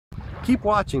Keep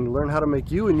watching to learn how to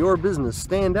make you and your business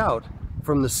stand out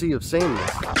from the sea of sameness.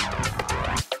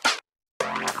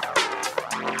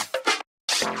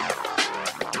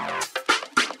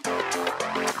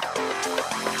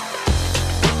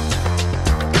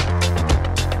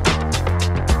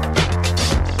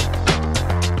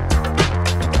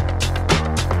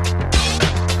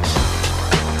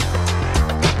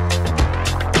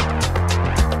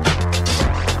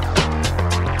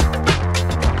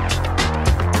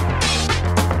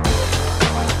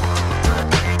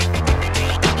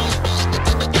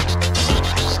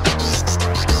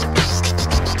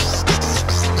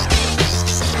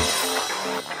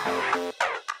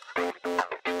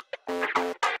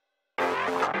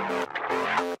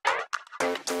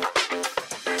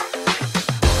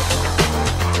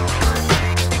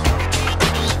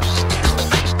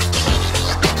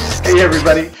 Hey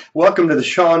everybody, welcome to the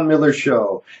Shawn Miller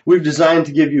Show. We've designed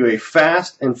to give you a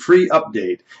fast and free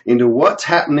update into what's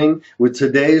happening with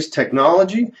today's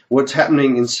technology, what's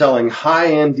happening in selling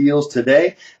high-end deals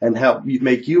today, and help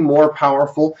make you more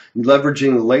powerful,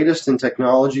 leveraging the latest in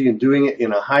technology and doing it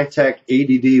in a high-tech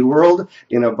ADD world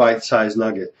in a bite-sized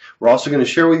nugget. We're also going to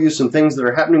share with you some things that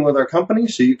are happening with our company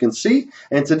so you can see,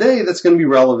 and today that's going to be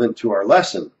relevant to our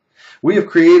lesson. We have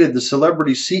created the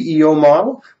Celebrity CEO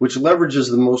model, which leverages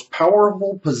the most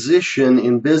powerful position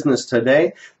in business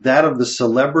today, that of the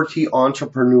celebrity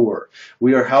entrepreneur.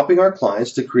 We are helping our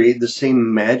clients to create the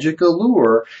same magic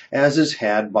allure as is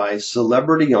had by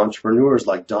celebrity entrepreneurs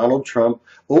like Donald Trump,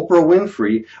 Oprah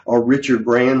Winfrey, or Richard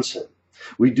Branson.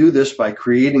 We do this by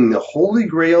creating the holy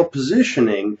grail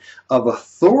positioning of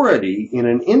authority in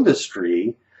an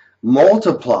industry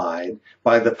multiplied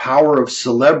by the power of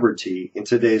celebrity in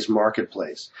today's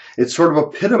marketplace. It's sort of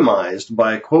epitomized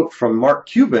by a quote from Mark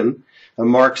Cuban.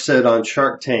 Mark said on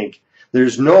Shark Tank,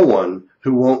 "There's no one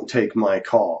who won't take my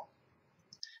call."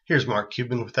 Here's Mark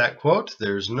Cuban with that quote,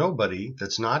 "There's nobody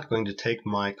that's not going to take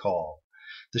my call."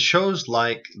 The shows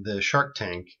like the Shark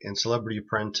Tank and Celebrity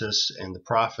Apprentice and The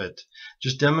Prophet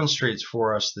just demonstrates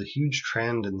for us the huge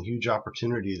trend and the huge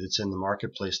opportunity that's in the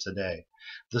marketplace today.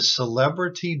 The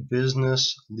celebrity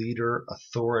business leader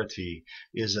authority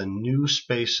is a new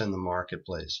space in the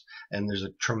marketplace, and there's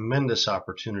a tremendous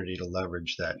opportunity to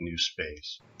leverage that new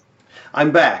space.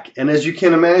 I'm back, and as you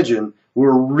can imagine,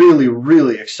 we're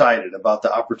really excited about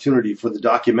the opportunity for the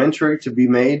documentary to be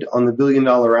made on the $1 Billion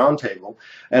Roundtable,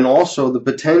 and also the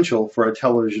potential for a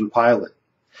television pilot.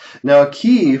 Now, a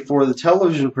key for the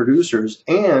television producers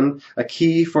and a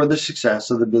key for the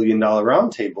success of the $1 Billion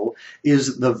Roundtable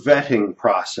is the vetting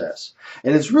process.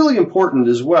 And it's really important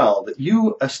as well that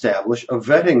you establish a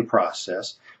vetting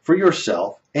process for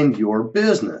yourself and your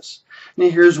business. Now,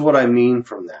 here's what I mean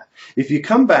from that. If you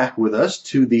come back with us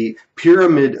to the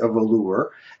pyramid of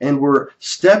allure, and we're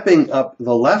stepping up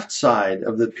the left side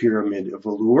of the pyramid of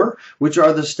allure, which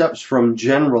are the steps from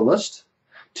generalist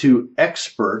to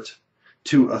expert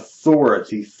to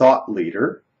authority thought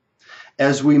leader.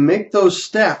 As we make those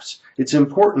steps, it's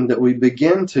important that we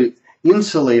begin to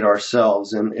insulate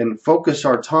ourselves and focus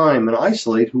our time and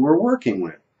isolate who we're working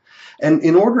with. And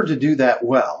in order to do that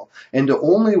well, and to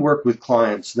only work with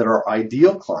clients that are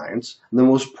ideal clients, the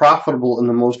most profitable and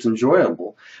the most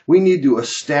enjoyable, we need to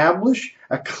establish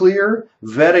a clear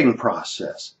vetting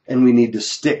process, and we need to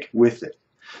stick with it.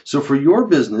 So for your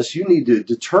business, you need to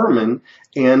determine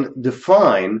and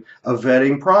define a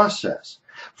vetting process.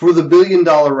 For the $1 Billion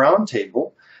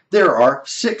Roundtable, there are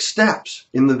 6 steps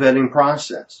in the vetting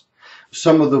process.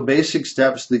 Some of the basic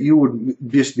steps that you would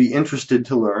just be interested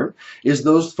to learn is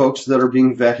those folks that are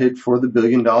being vetted for the $1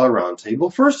 Billion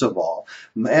Roundtable, first of all,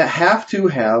 have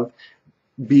to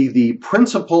be the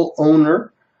principal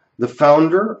owner, the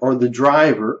founder, or the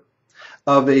driver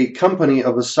of a company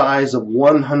of a size of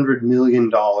 $100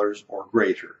 million or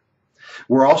greater.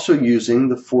 We're also using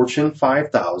the Fortune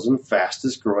 5000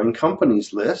 fastest growing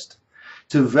companies list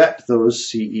to vet those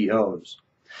CEOs.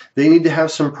 They need to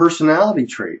have some personality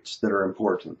traits that are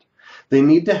important. They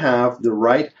need to have the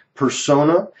right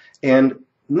persona and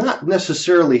not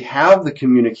necessarily have the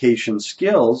communication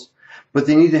skills, but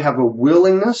they need to have a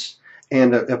willingness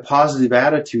and a positive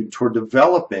attitude toward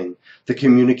developing the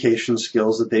communication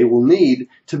skills that they will need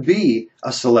to be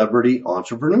a celebrity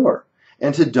entrepreneur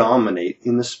and to dominate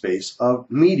in the space of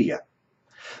media.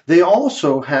 They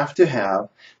also have to have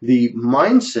the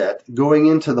mindset going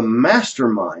into the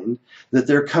mastermind that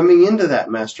they're coming into that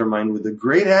mastermind with a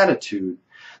great attitude,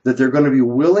 that they're going to be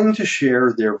willing to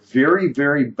share their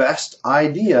very best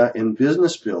idea in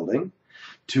business building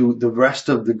to the rest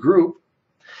of the group,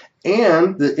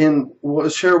 And we'll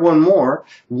share one more.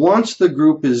 Once the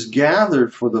group is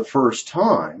gathered for the first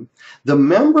time, the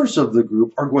members of the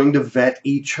group are going to vet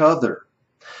each other,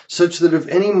 such that if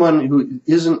anyone who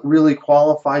isn't really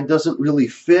qualified, doesn't really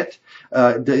fit,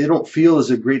 they don't feel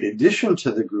is a great addition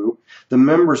to the group, the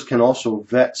members can also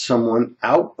vet someone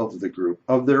out of the group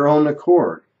of their own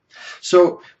accord.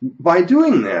 So by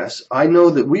doing this, I know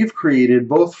that we've created,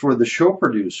 both for the show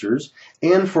producers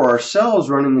and for ourselves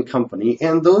running the company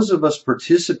and those of us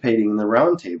participating in the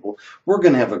roundtable, we're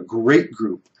going to have a great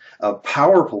group of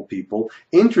powerful people,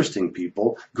 interesting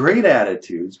people, great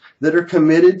attitudes that are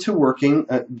committed to working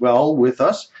well with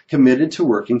us, committed to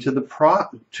working to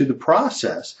the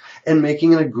process and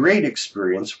making it a great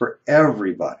experience for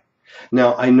everybody.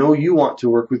 Now, I know you want to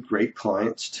work with great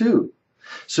clients too.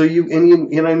 So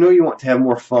and I know you want to have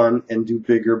more fun and do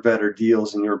bigger, better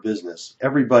deals in your business.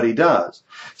 Everybody does.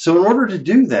 So in order to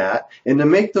do that and to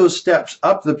make those steps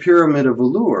up the pyramid of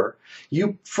allure,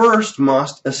 you first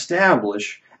must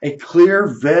establish a clear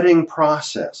vetting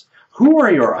process. Who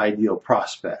are your ideal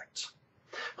prospects?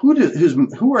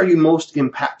 Who are you most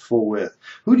impactful with?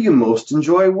 Who do you most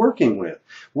enjoy working with?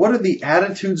 What are the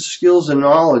attitudes, skills, and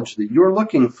knowledge that you're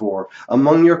looking for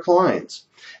among your clients?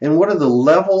 And what are the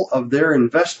level of their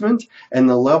investment and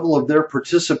the level of their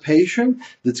participation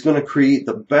that's going to create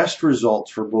the best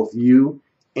results for both you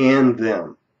and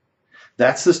them?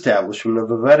 That's the establishment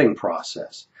of a vetting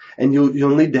process. And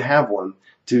you'll need to have one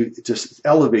to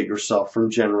elevate yourself from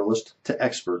generalist to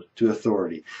expert to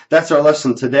authority. That's our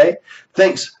lesson today.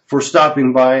 Thanks for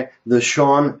stopping by the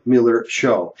Shawn Miller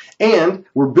Show. And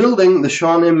we're building the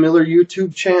Shawn M. Miller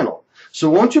YouTube channel. So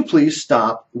won't you please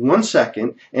stop 1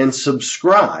 second and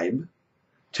subscribe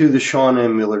to the Shawn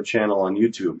M. Miller channel on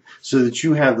YouTube so that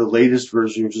you have the latest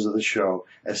versions of the show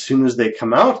as soon as they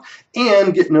come out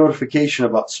and get notification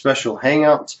about special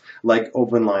hangouts like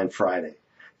Open Line Friday.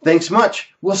 Thanks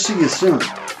much. We'll see you soon.